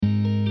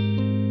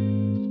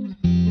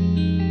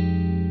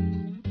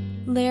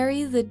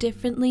Larry the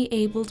Differently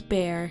Abled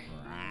Bear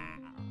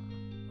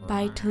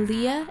by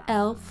Tylia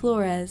L.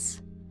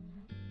 Flores.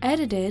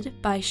 Edited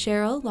by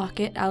Cheryl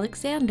Lockett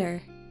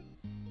Alexander.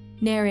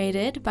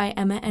 Narrated by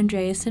Emma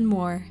Andreasen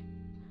Moore.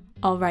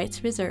 All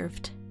rights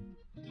reserved.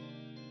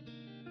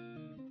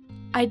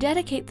 I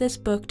dedicate this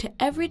book to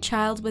every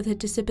child with a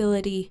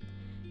disability.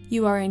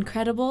 You are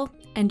incredible,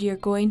 and you're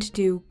going to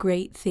do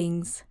great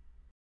things.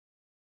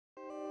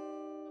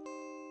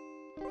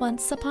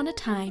 Once upon a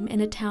time,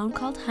 in a town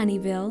called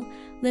Honeyville,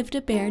 lived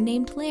a bear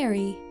named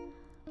Larry.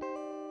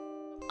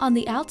 On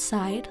the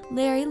outside,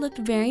 Larry looked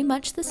very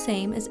much the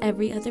same as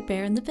every other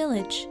bear in the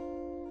village.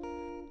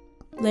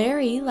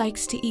 Larry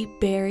likes to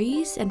eat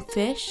berries and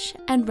fish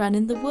and run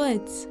in the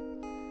woods.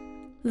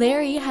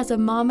 Larry has a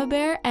mama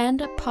bear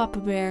and a papa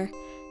bear,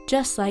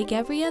 just like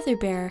every other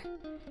bear.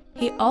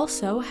 He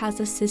also has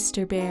a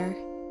sister bear.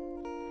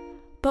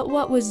 But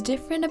what was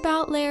different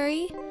about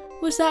Larry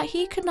was that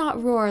he could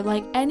not roar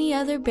like any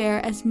other bear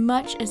as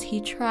much as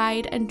he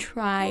tried and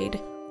tried.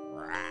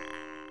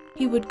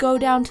 He would go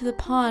down to the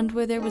pond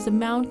where there was a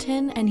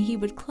mountain, and he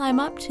would climb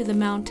up to the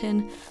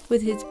mountain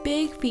with his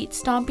big feet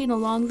stomping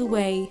along the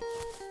way.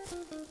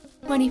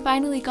 When he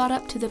finally got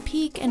up to the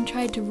peak and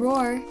tried to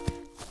roar,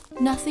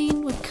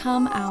 nothing would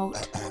come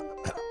out.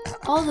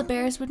 All the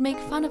bears would make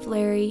fun of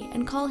Larry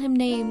and call him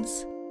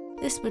names.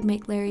 This would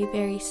make Larry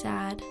very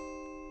sad.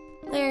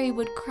 Larry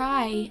would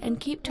cry and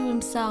keep to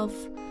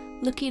himself,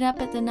 looking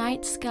up at the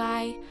night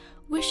sky,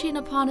 wishing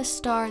upon a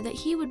star that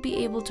he would be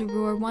able to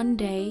roar one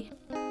day.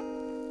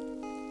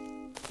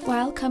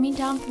 While coming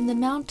down from the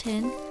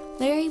mountain,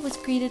 Larry was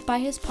greeted by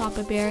his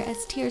papa bear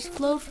as tears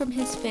flowed from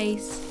his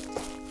face.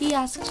 He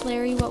asked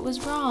Larry what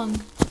was wrong.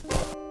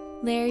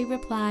 Larry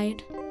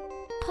replied,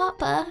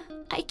 "Papa,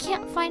 I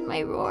can't find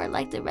my roar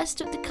like the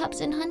rest of the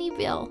cubs in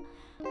Honeyville.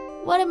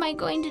 What am I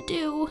going to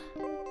do?"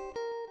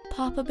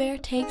 Papa Bear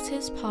takes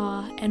his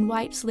paw and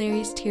wipes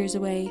Larry's tears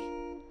away.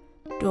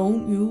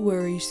 "Don't you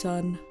worry,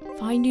 son.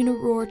 Finding a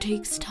roar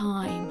takes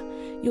time.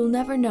 You'll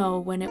never know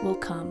when it will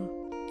come.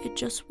 It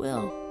just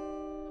will."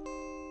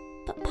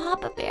 "But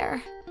Papa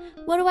Bear,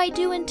 what do I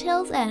do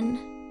until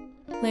then?"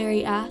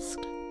 Larry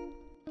asked.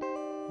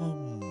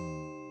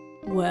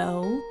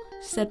 "Well,"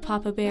 said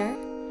Papa Bear,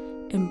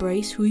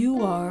 "embrace who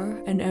you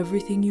are, and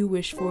everything you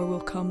wish for will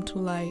come to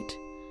light.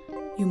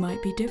 You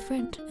might be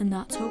different, and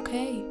that's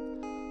okay.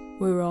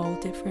 We're all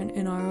different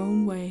in our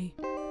own way.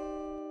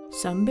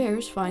 Some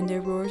bears find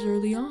their roars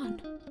early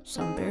on.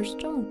 Some bears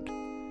don't.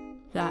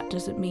 That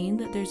doesn't mean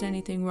that there's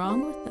anything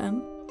wrong with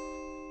them.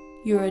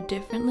 You're a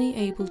differently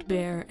abled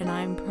bear, and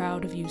I'm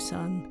proud of you,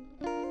 son."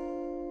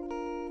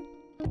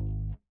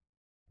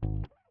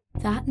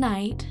 That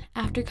night,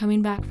 after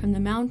coming back from the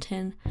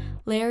mountain,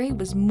 Larry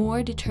was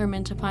more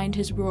determined to find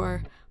his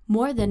roar,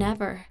 more than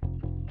ever.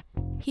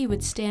 He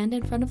would stand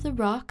in front of the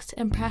rocks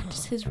and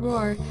practice his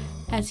roar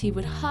as he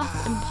would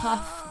huff and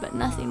puff, but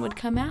nothing would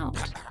come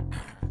out.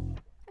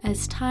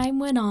 As time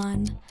went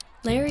on,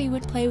 Larry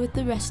would play with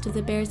the rest of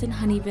the bears in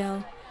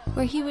Honeyville,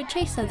 where he would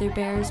chase other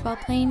bears while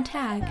playing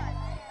tag.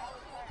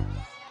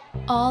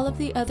 All of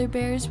the other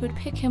bears would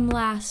pick him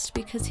last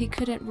because he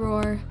couldn't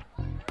roar.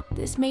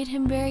 This made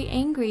him very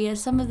angry,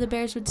 as some of the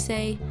bears would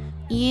say,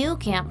 "You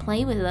can't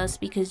play with us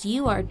because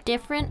you are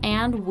different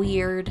and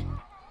weird."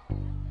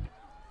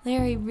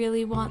 Larry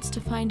really wants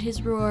to find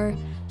his roar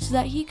so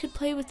that he could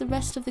play with the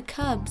rest of the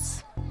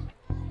cubs.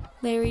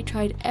 Larry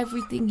tried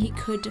everything he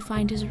could to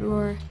find his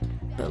roar,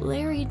 but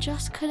Larry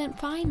just couldn't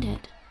find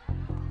it.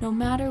 No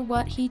matter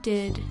what he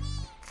did,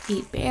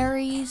 eat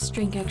berries,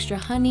 drink extra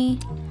honey,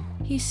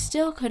 he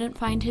still couldn't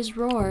find his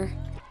roar.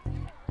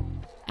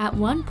 At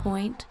one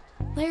point,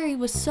 Larry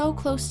was so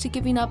close to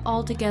giving up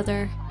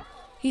altogether.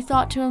 He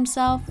thought to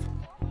himself,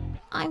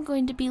 "I'm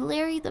going to be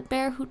Larry the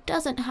bear who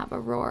doesn't have a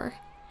roar."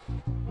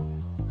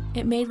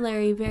 It made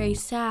Larry very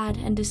sad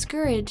and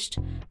discouraged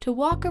to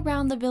walk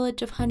around the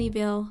village of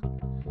Honeyville.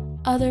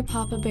 Other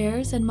papa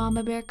bears and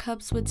mama bear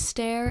cubs would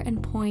stare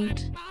and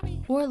point,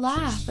 or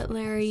laugh at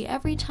Larry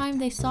every time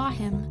they saw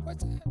him.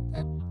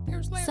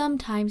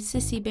 Sometimes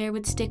Sissy Bear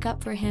would stick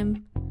up for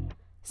him.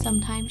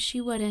 Sometimes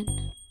she wouldn't.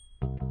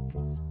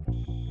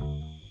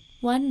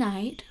 One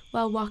night,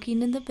 while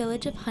walking in the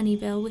village of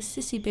Honeyville with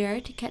Sissy Bear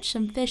to catch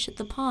some fish at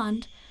the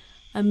pond,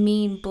 a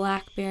mean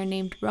black bear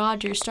named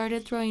Roger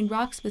started throwing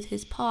rocks with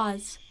his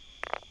paws.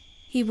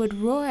 He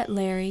would roar at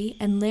Larry,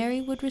 and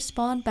Larry would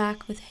respond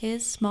back with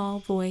his small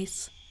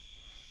voice.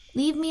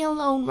 "Leave me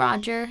alone,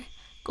 Roger.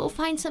 Go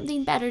find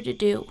something better to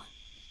do."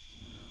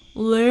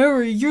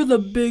 "Larry, you're the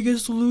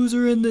biggest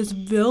loser in this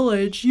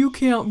village. You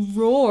can't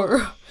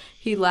roar,"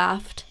 he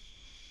laughed.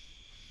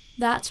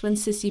 That's when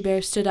Sissy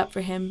Bear stood up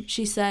for him.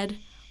 She said,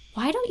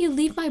 "Why don't you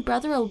leave my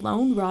brother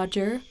alone,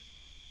 Roger?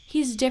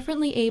 He's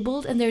differently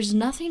abled, and there's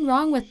nothing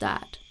wrong with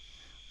that."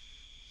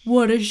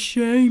 "What a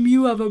shame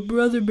you have a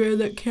brother bear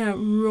that can't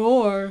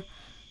roar,"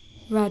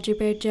 Roger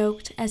Bear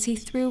joked as he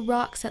threw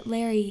rocks at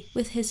Larry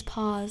with his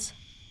paws.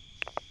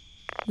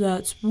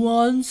 "That's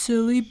one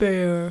silly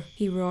bear,"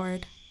 he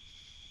roared.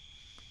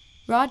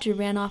 Roger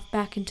ran off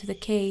back into the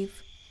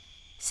cave.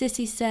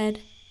 Sissy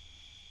said,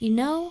 "You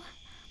know,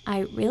 I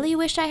really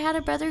wish I had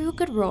a brother who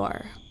could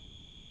roar."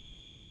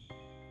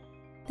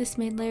 This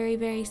made Larry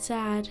very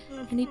sad,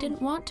 and he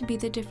didn't want to be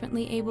the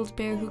differently abled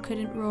bear who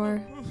couldn't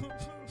roar.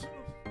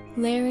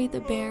 Larry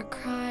the bear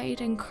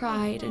cried and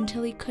cried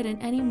until he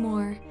couldn't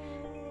anymore,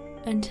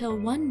 until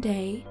one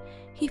day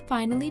he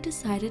finally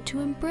decided to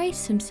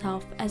embrace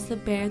himself as the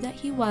bear that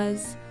he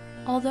was,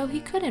 although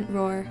he couldn't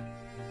roar.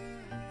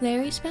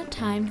 Larry spent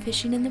time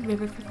fishing in the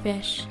river for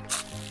fish.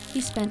 He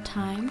spent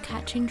time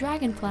catching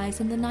dragonflies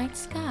in the night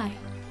sky.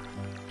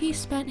 He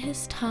spent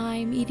his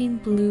time eating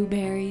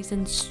blueberries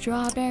and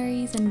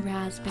strawberries and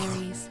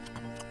raspberries.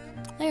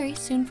 Larry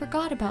soon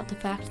forgot about the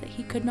fact that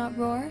he could not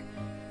roar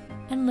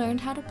and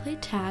learned how to play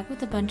tag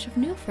with a bunch of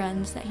new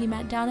friends that he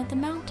met down at the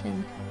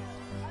mountain.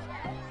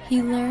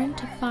 He learned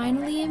to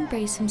finally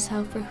embrace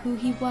himself for who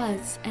he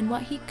was and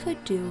what he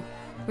could do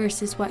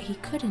versus what he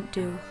couldn't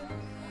do.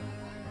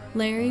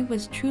 Larry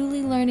was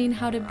truly learning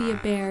how to be a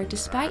bear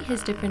despite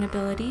his different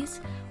abilities.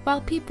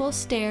 While people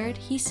stared,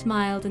 he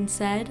smiled and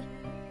said,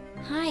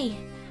 "Hi,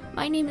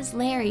 my name is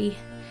Larry.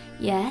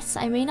 Yes,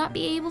 I may not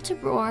be able to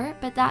roar,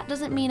 but that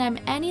doesn't mean I'm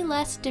any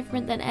less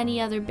different than any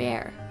other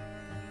bear."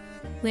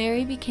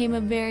 Larry became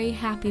a very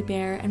happy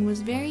bear and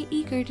was very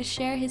eager to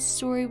share his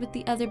story with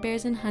the other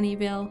bears in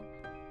Honeyville.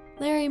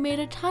 Larry made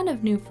a ton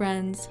of new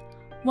friends,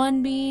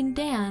 one being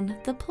Dan,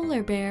 the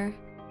polar bear.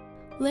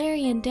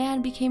 Larry and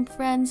Dan became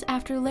friends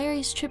after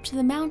Larry's trip to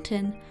the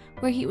mountain,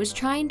 where he was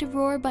trying to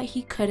roar but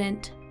he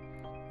couldn't.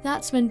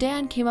 That's when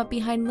Dan came up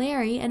behind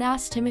Larry and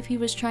asked him if he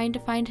was trying to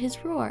find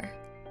his roar.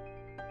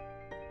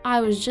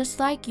 "I was just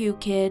like you,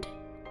 kid,"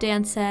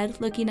 Dan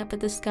said, looking up at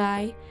the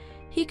sky.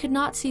 He could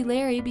not see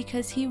Larry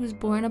because he was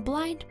born a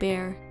blind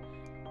bear.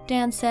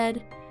 Dan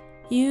said,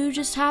 "You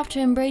just have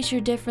to embrace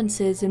your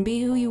differences and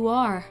be who you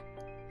are.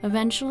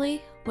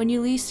 Eventually, when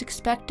you least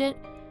expect it,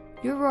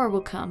 your roar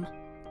will come."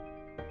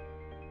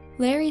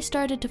 Larry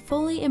started to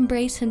fully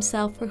embrace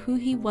himself for who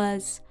he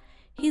was.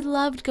 He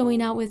loved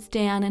going out with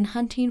Dan and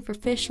hunting for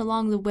fish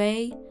along the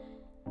way.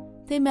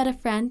 They met a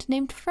friend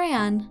named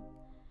Fran.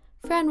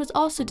 Fran was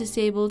also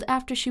disabled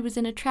after she was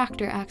in a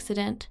tractor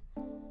accident.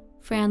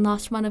 Fran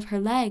lost one of her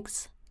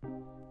legs.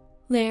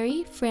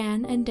 Larry,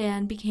 Fran, and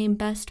Dan became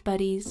best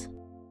buddies.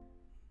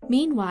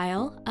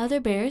 Meanwhile, other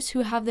bears who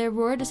have their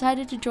roar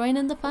decided to join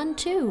in the fun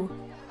too.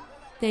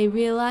 They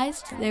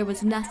realized there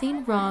was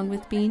nothing wrong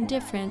with being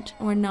different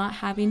or not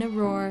having a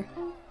roar.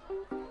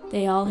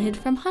 They all hid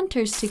from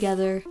hunters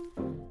together.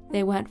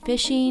 They went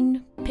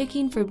fishing,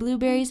 picking for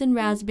blueberries and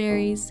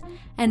raspberries,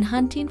 and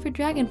hunting for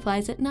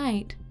dragonflies at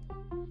night.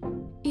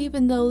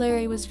 Even though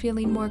Larry was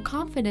feeling more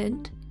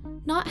confident,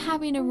 not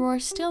having a roar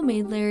still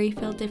made Larry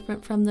feel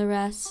different from the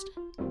rest.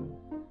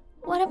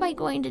 "What am I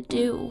going to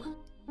do?"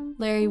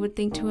 Larry would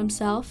think to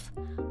himself.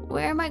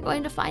 "Where am I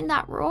going to find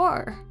that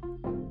roar?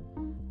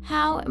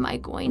 How am I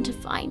going to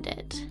find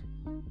it?"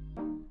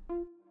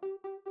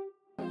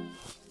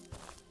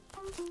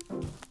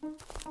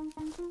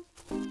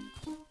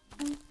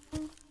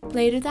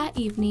 Later that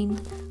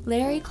evening,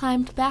 Larry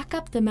climbed back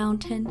up the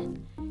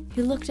mountain.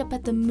 He looked up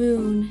at the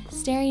moon,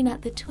 staring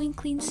at the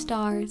twinkling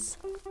stars.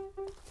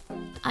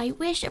 "I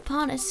wish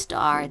upon a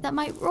star that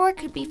my roar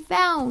could be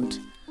found.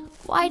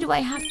 Why do I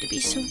have to be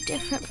so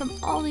different from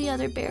all the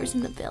other bears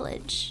in the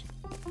village?"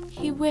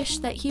 He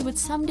wished that he would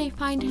someday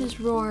find his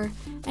roar,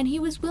 and he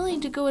was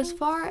willing to go as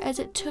far as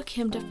it took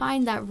him to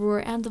find that roar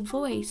and the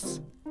voice.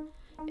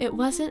 It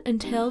wasn't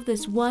until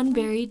this one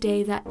very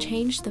day that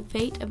changed the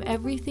fate of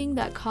everything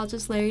that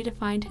causes Larry to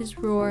find his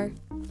roar.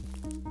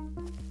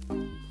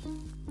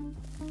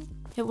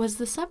 It was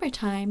the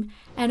summertime,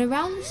 and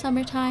around the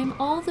summertime,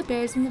 all the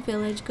bears in the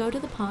village go to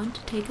the pond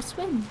to take a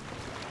swim.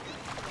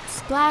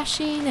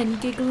 Splashing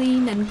and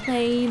giggling and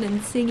playing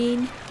and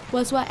singing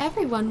was what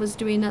everyone was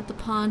doing at the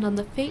pond on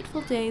the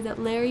fateful day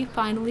that Larry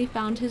finally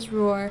found his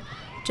roar,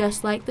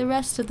 just like the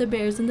rest of the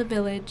bears in the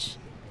village.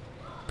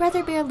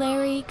 "Brother Bear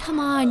Larry, come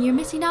on, you're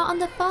missing out on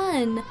the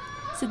fun,"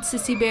 said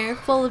Sissy Bear,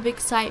 full of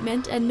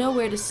excitement and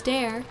nowhere to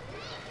stare.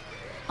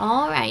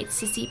 "All right,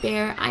 Sissy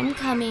Bear, I'm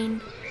coming."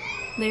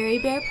 Larry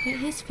Bear put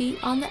his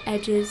feet on the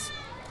edges,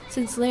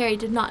 since Larry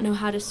did not know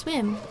how to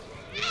swim.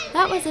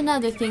 That was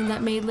another thing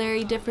that made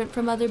Larry different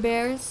from other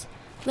bears.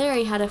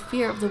 Larry had a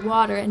fear of the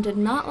water and did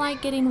not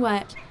like getting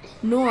wet,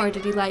 nor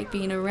did he like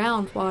being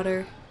around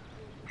water.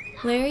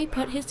 Larry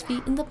put his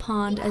feet in the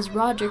pond as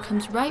Roger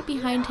comes right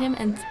behind him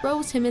and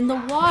throws him in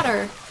the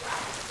water.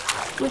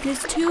 With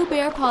his two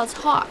bear paws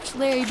hocked,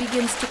 Larry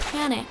begins to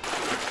panic.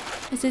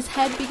 As his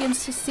head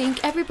begins to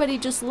sink, everybody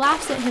just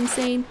laughs at him,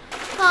 saying,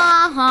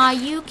 "Ha ha,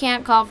 you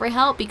can't call for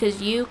help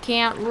because you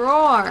can't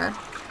roar."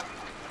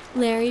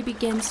 Larry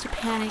begins to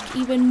panic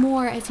even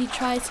more as he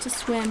tries to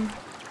swim.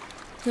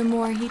 The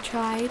more he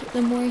tried,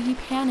 the more he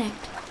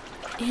panicked.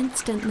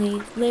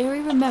 Instantly, Larry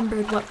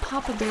remembered what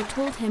Papa Bear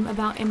told him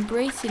about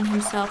embracing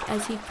himself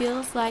as he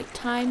feels like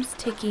time's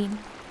ticking.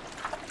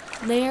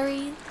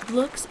 Larry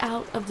looks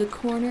out of the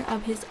corner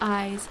of his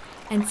eyes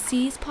and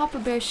sees Papa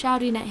Bear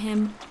shouting at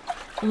him,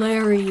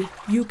 "Larry,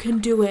 you can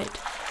do it.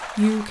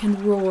 You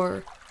can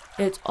roar.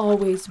 It's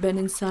always been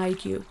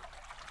inside you."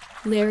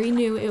 Larry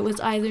knew it was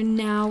either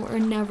now or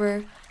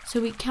never,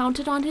 so he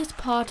counted on his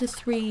paw to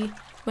 3.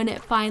 When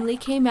it finally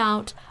came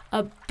out,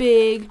 a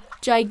big,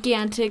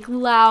 gigantic,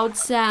 loud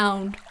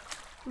sound.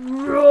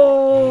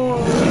 Roar!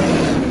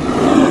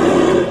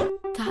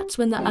 That's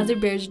when the other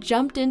bears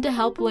jumped in to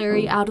help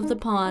Larry out of the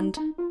pond.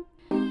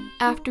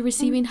 After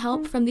receiving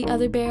help from the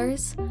other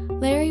bears,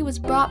 Larry was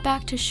brought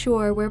back to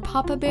shore where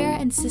Papa Bear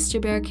and Sister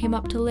Bear came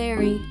up to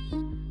Larry,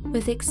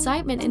 with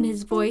excitement in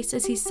his voice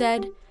as he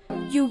said,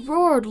 "You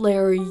roared,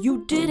 Larry,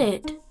 you did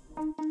it!"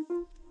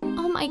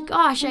 "Oh my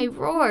gosh, I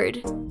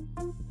roared!"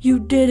 "You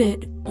did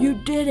it! You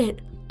did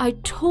it! I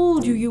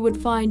told you you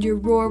would find your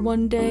roar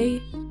one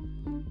day!"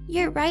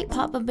 "You're right,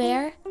 Papa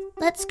Bear.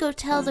 Let's go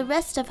tell the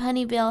rest of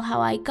Honeyville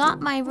how I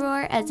got my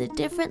roar as a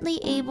differently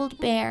abled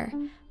bear,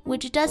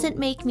 which doesn't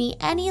make me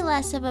any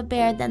less of a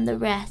bear than the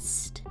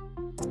rest."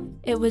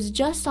 It was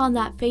just on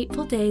that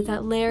fateful day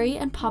that Larry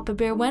and Papa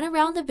Bear went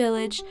around the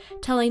village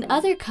telling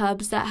other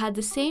cubs that had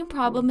the same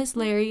problem as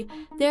Larry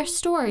their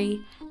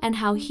story and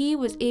how he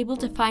was able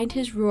to find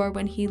his roar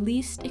when he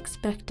least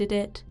expected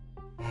it.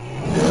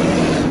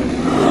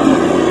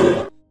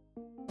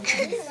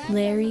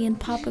 Larry and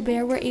Papa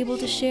Bear were able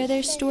to share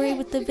their story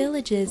with the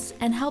villages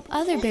and help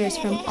other bears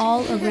from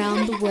all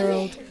around the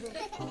world.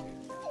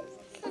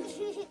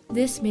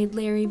 This made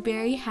Larry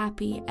very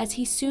happy as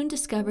he soon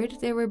discovered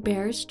there were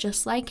bears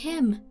just like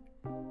him.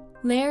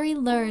 Larry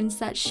learns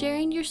that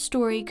sharing your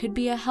story could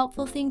be a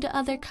helpful thing to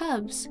other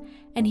cubs,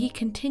 and he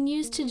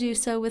continues to do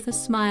so with a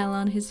smile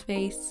on his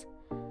face.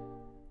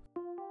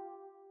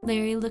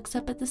 Larry looks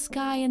up at the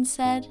sky and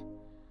said,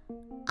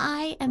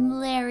 "I am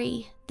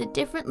Larry, the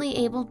differently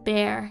abled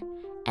bear,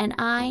 and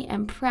I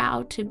am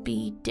proud to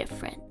be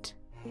different."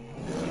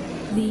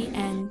 The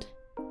end.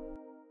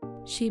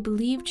 She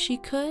believed she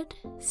could,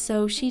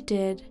 so she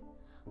did.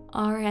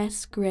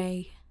 R.S.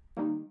 Gray.